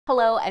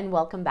Hello and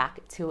welcome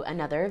back to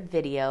another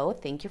video.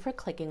 Thank you for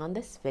clicking on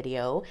this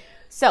video.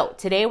 So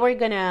today we're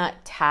gonna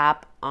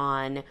tap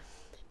on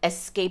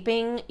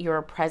escaping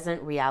your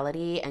present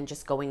reality and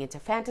just going into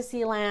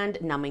fantasy land,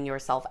 numbing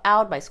yourself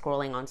out by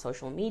scrolling on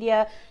social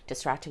media,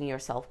 distracting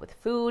yourself with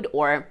food,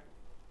 or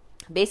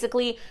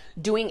basically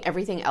doing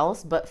everything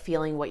else but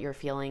feeling what you're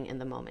feeling in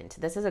the moment.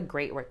 This is a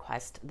great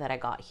request that I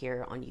got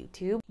here on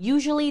YouTube.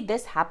 Usually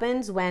this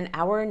happens when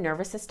our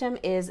nervous system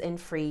is in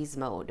freeze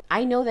mode.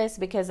 I know this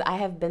because I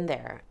have been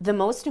there. The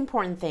most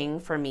important thing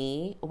for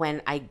me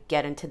when I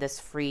get into this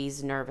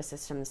freeze nervous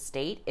system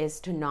state is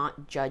to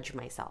not judge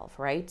myself,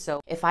 right?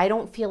 So if I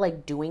don't feel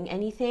like doing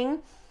anything,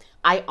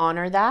 I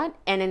honor that,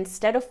 and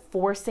instead of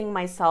forcing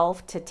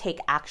myself to take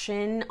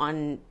action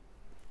on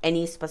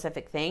any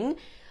specific thing,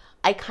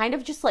 I kind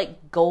of just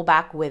like go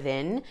back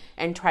within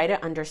and try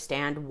to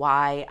understand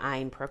why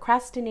I'm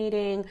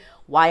procrastinating,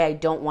 why I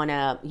don't want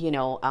to,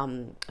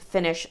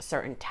 finish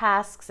certain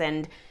tasks,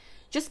 and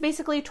just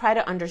basically try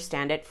to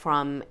understand it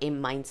from a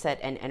mindset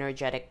and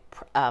energetic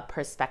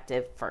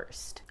perspective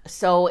first.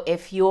 So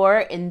if you're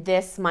in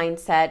this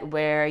mindset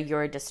where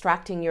you're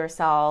distracting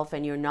yourself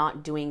and you're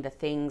not doing the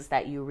things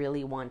that you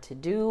really want to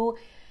do,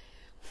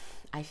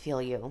 I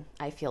feel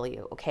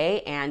you,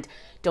 okay? And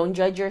don't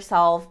judge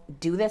yourself.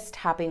 Do this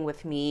tapping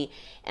with me,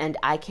 and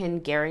I can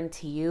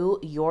guarantee you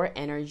your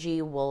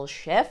energy will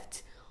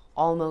shift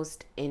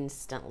almost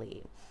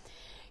instantly.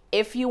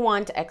 If you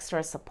want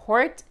extra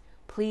support,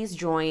 please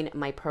join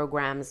my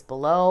programs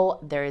below.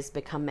 There's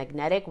Become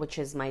Magnetic, which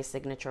is my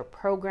signature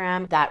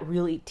program that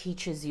really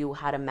teaches you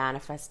how to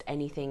manifest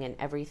anything and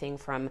everything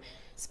from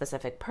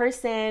specific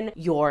person,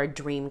 your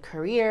dream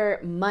career,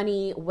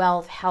 money,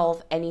 wealth,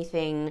 health,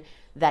 anything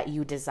that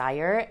you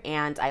desire.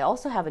 And I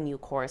also have a new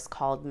course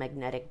called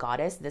Magnetic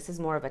Goddess. This is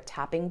more of a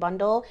tapping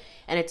bundle,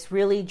 and it's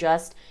really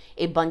just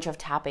a bunch of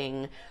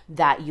tapping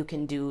that you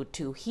can do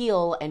to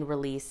heal and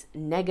release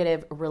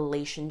negative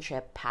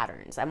relationship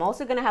patterns. I'm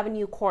also going to have a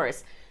new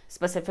course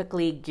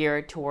specifically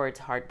geared towards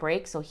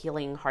heartbreak, so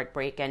healing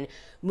heartbreak and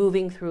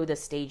moving through the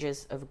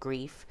stages of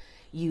grief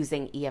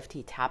using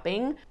EFT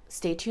tapping.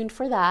 Stay tuned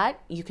for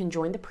that. You can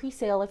join the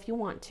pre-sale if you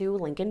want to,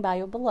 link in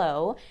bio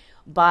below.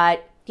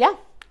 But yeah,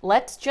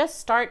 let's just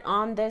start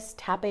on this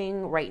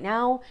tapping right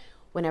now.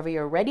 Whenever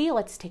you're ready,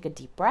 let's take a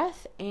deep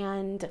breath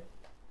and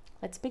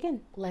let's begin.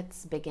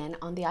 Let's begin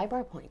on the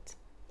eyebrow point.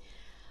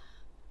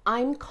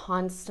 I'm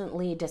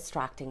constantly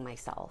distracting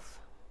myself.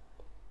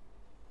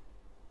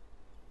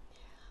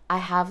 I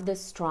have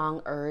this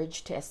strong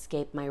urge to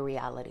escape my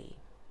reality,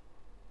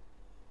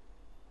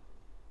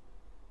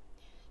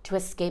 to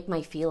escape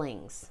my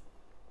feelings,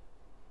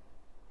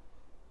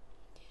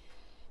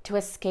 to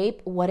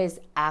escape what is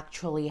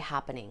actually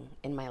happening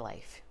in my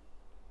life.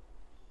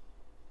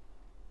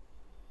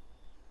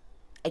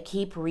 I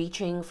keep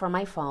reaching for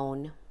my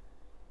phone,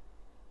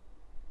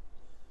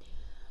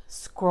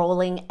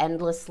 scrolling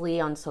endlessly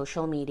on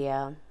social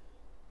media.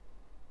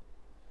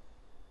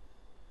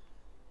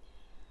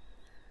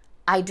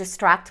 I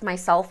distract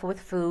myself with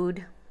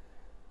food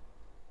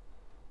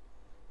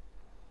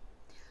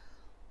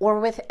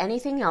or with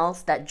anything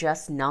else that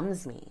just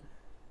numbs me.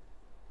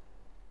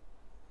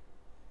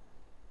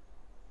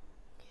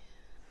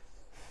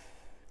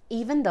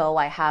 Even though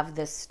I have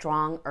this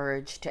strong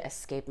urge to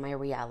escape my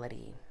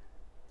reality,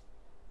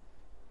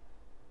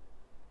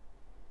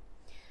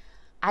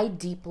 I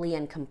deeply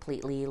and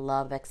completely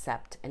love,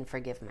 accept, and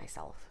forgive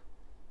myself.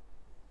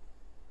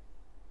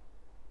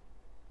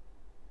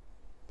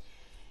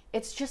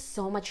 It's just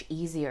so much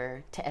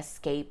easier to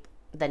escape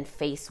than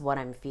face what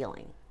I'm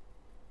feeling.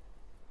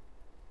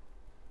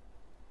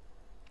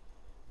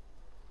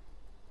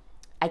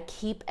 I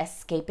keep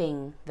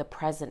escaping the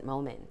present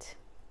moment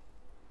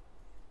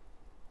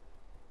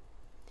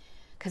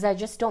because I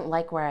just don't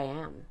like where I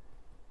am.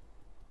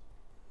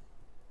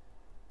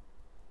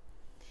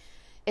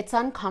 It's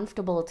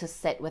uncomfortable to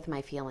sit with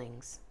my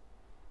feelings.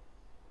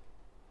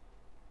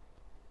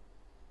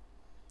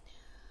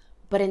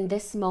 But in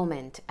this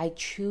moment, I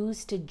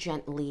choose to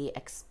gently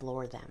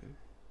explore them.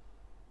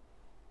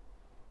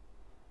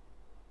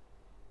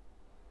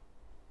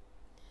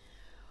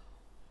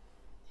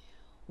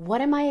 What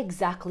am I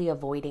exactly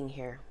avoiding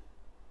here?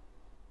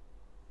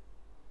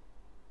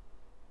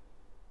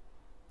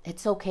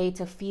 It's okay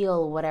to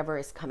feel whatever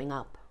is coming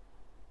up.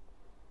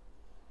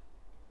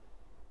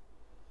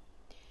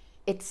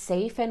 It's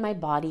safe and my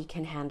body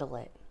can handle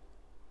it.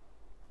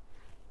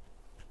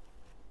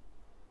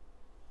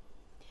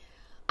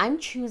 I'm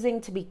choosing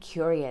to be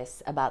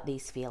curious about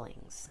these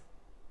feelings.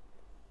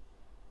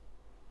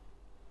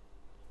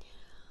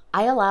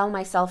 I allow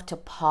myself to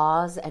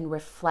pause and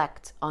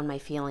reflect on my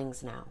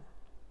feelings now.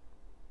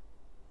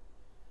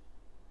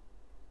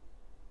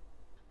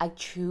 I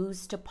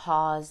choose to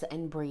pause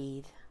and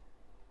breathe.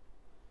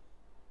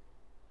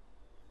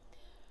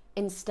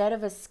 Instead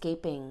of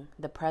escaping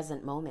the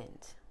present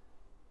moment,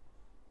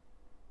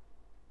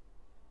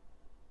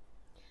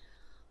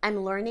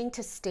 I'm learning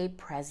to stay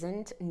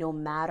present no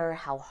matter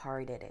how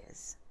hard it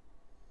is.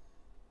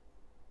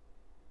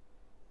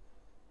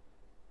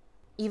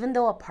 even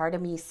though a part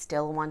of me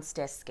still wants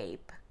to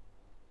escape.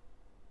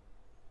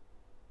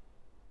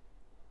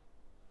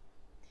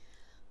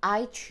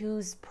 I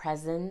choose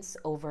presence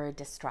over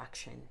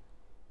distraction.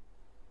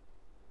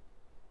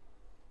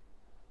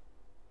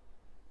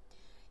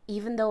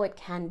 Even though it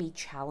can be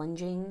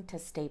challenging to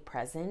stay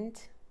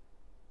present,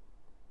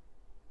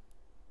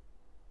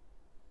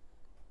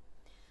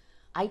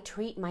 I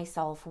treat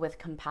myself with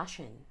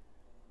compassion.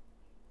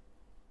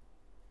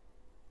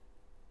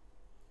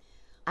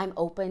 I'm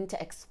open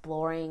to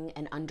exploring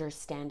and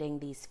understanding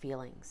these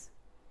feelings.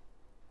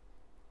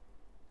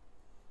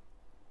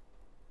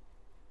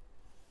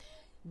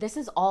 This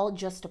is all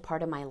just a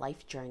part of my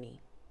life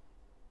journey.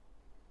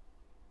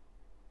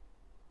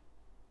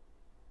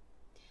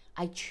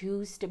 I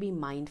choose to be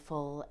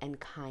mindful and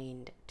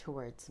kind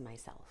towards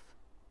myself.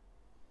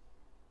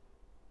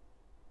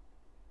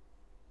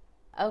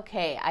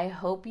 Okay, I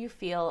hope you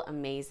feel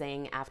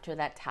amazing after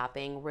that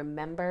tapping.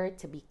 Remember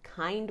to be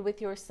kind with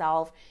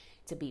yourself,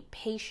 to be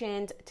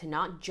patient, to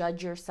not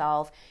judge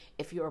yourself.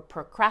 If you're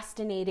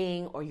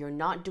procrastinating or you're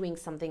not doing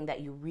something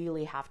that you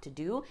really have to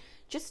do,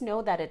 just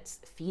know that it's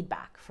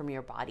feedback from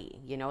your body.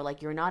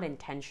 Like you're not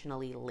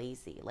intentionally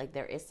lazy. Like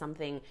there is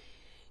something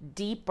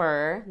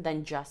deeper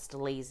than just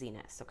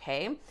laziness,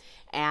 okay?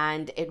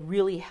 And it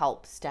really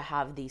helps to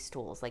have these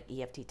tools like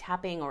EFT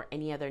tapping or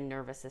any other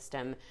nervous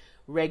system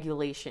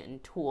regulation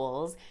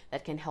tools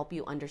that can help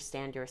you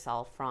understand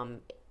yourself from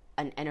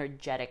an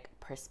energetic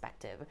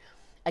perspective.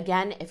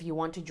 Again, if you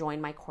want to join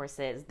my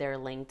courses, they're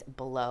linked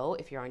below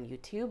if you're on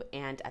YouTube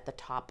and at the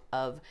top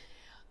of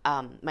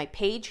my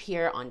page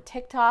here on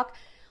TikTok.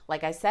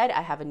 Like I said,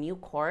 I have a new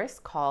course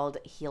called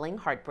Healing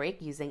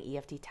Heartbreak using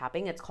EFT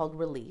tapping. It's called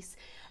Release.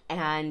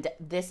 And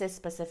this is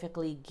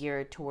specifically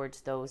geared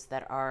towards those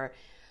that are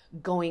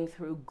going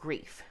through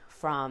grief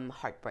from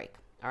heartbreak.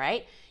 All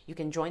right. You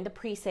can join the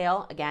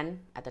pre-sale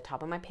again at the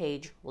top of my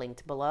page,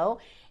 linked below,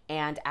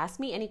 and ask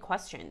me any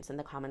questions in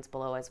the comments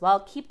below as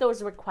well. Keep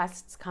those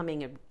requests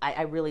coming.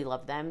 I really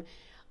love them.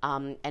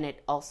 And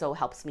it also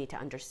helps me to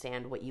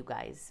understand what you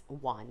guys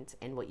want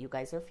and what you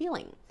guys are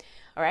feeling.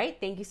 All right.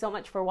 Thank you so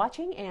much for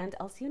watching, and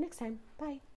I'll see you next time. Bye.